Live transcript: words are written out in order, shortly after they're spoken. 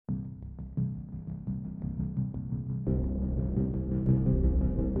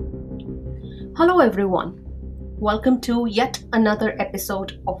Hello, everyone. Welcome to yet another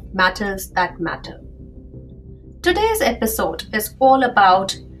episode of Matters That Matter. Today's episode is all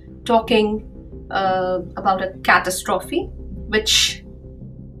about talking about a catastrophe which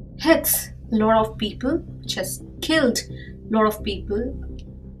hits a lot of people, which has killed a lot of people.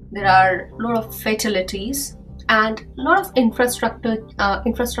 There are a lot of fatalities and a lot of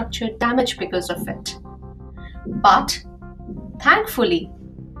infrastructure damage because of it. But thankfully,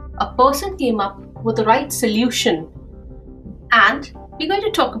 a person came up with the right solution, and we're going to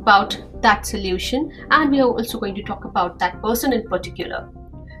talk about that solution, and we are also going to talk about that person in particular.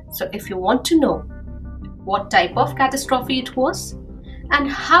 So if you want to know what type of catastrophe it was and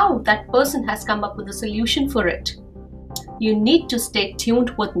how that person has come up with a solution for it, you need to stay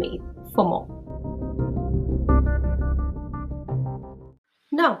tuned with me for more.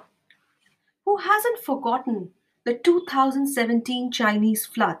 Now, who hasn't forgotten the 2017 Chinese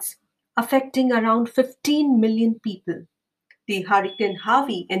floods affecting around 15 million people? The Hurricane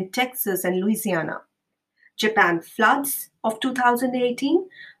Harvey in Texas and Louisiana, Japan floods of 2018,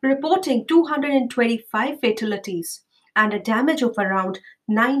 reporting 225 fatalities and a damage of around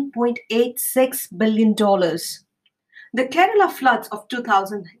 $9.86 billion. The Kerala floods of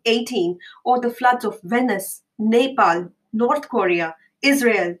 2018, or the floods of Venice, Nepal, North Korea,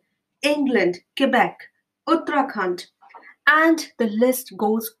 Israel, England, Quebec, Uttarakhand, and the list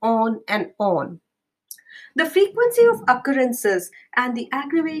goes on and on. The frequency of occurrences and the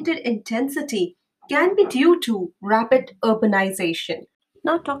aggravated intensity can be due to rapid urbanization.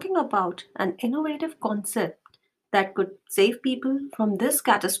 Now, talking about an innovative concept that could save people from this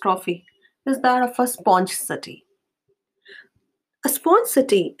catastrophe is that of a sponge city. A sponge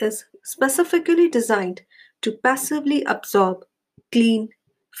city is specifically designed to passively absorb, clean,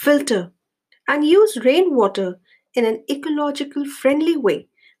 filter, and use rainwater in an ecological friendly way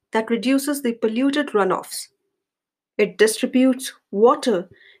that reduces the polluted runoffs. It distributes water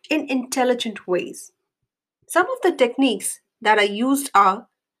in intelligent ways. Some of the techniques that are used are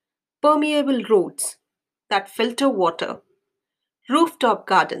permeable roads that filter water, rooftop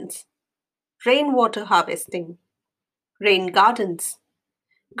gardens, rainwater harvesting, rain gardens,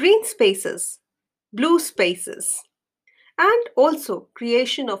 green spaces, blue spaces, and also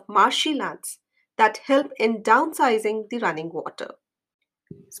creation of marshy lands that help in downsizing the running water.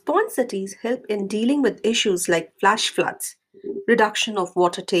 Sponge cities help in dealing with issues like flash floods, reduction of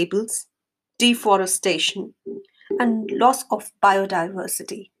water tables, deforestation, and loss of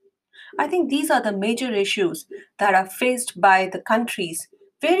biodiversity. I think these are the major issues that are faced by the countries,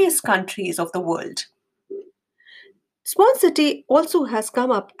 various countries of the world. Sponge City also has come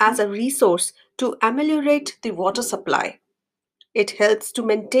up as a resource to ameliorate the water supply. It helps to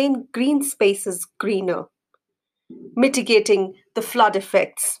maintain green spaces greener, mitigating the flood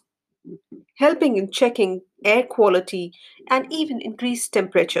effects, helping in checking air quality and even increased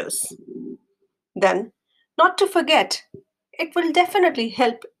temperatures. Then, not to forget, it will definitely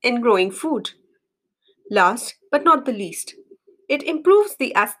help in growing food. Last but not the least, it improves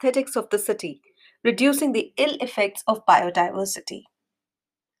the aesthetics of the city, reducing the ill effects of biodiversity.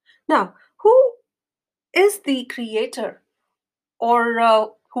 Now, who is the creator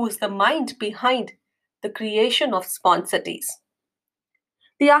or who is the mind behind the creation of smart cities?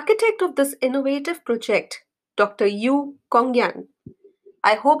 The architect of this innovative project, Dr. Yu Kongyan,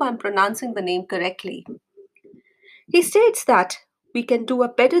 I hope I'm pronouncing the name correctly. He states that we can do a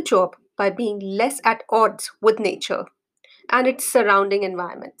better job by being less at odds with nature and its surrounding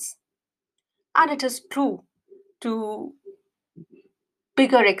environments. And it is true to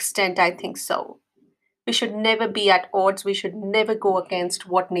bigger extent, I think so. We should never be at odds, we should never go against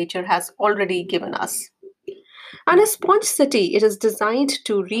what nature has already given us. And a sponge city, it is designed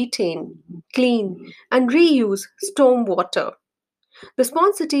to retain, clean, and reuse storm water. The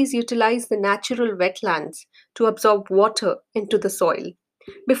sponge cities utilize the natural wetlands to absorb water into the soil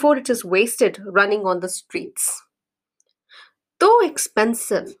before it is wasted running on the streets. Though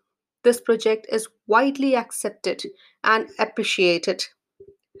expensive, this project is widely accepted and appreciated.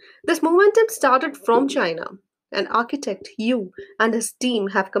 This momentum started from China, and architect Yu and his team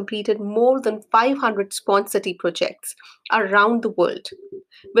have completed more than 500 Spawn City projects around the world,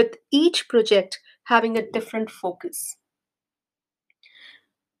 with each project having a different focus.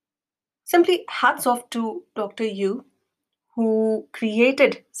 Simply hats off to Dr. Yu, who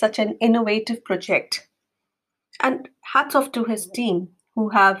created such an innovative project, and hats off to his team who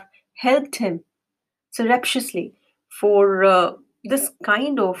have helped him surreptitiously for this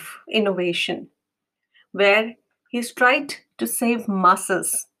kind of innovation where he's tried to save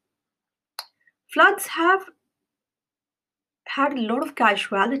masses. Floods have had a lot of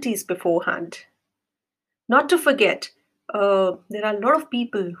casualties beforehand. Not to forget, there are a lot of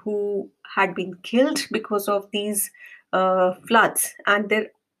people who had been killed because of these floods, and there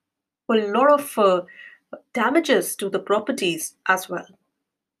were a lot of damages to the properties as well.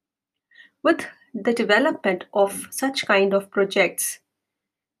 With the development of such kind of projects,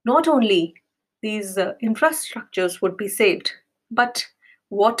 not only these infrastructures would be saved, but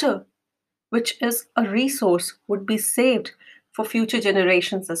water, which is a resource, would be saved for future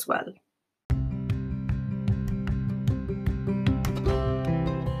generations as well.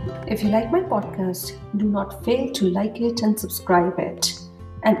 If you like my podcast, do not fail to like it and subscribe it.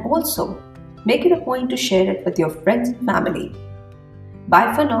 And also, make it a point to share it with your friends and family.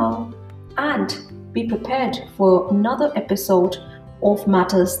 Bye for now, and be prepared for another episode of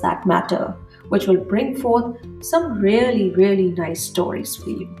Matters That Matter, which will bring forth some really, really nice stories for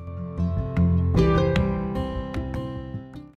you.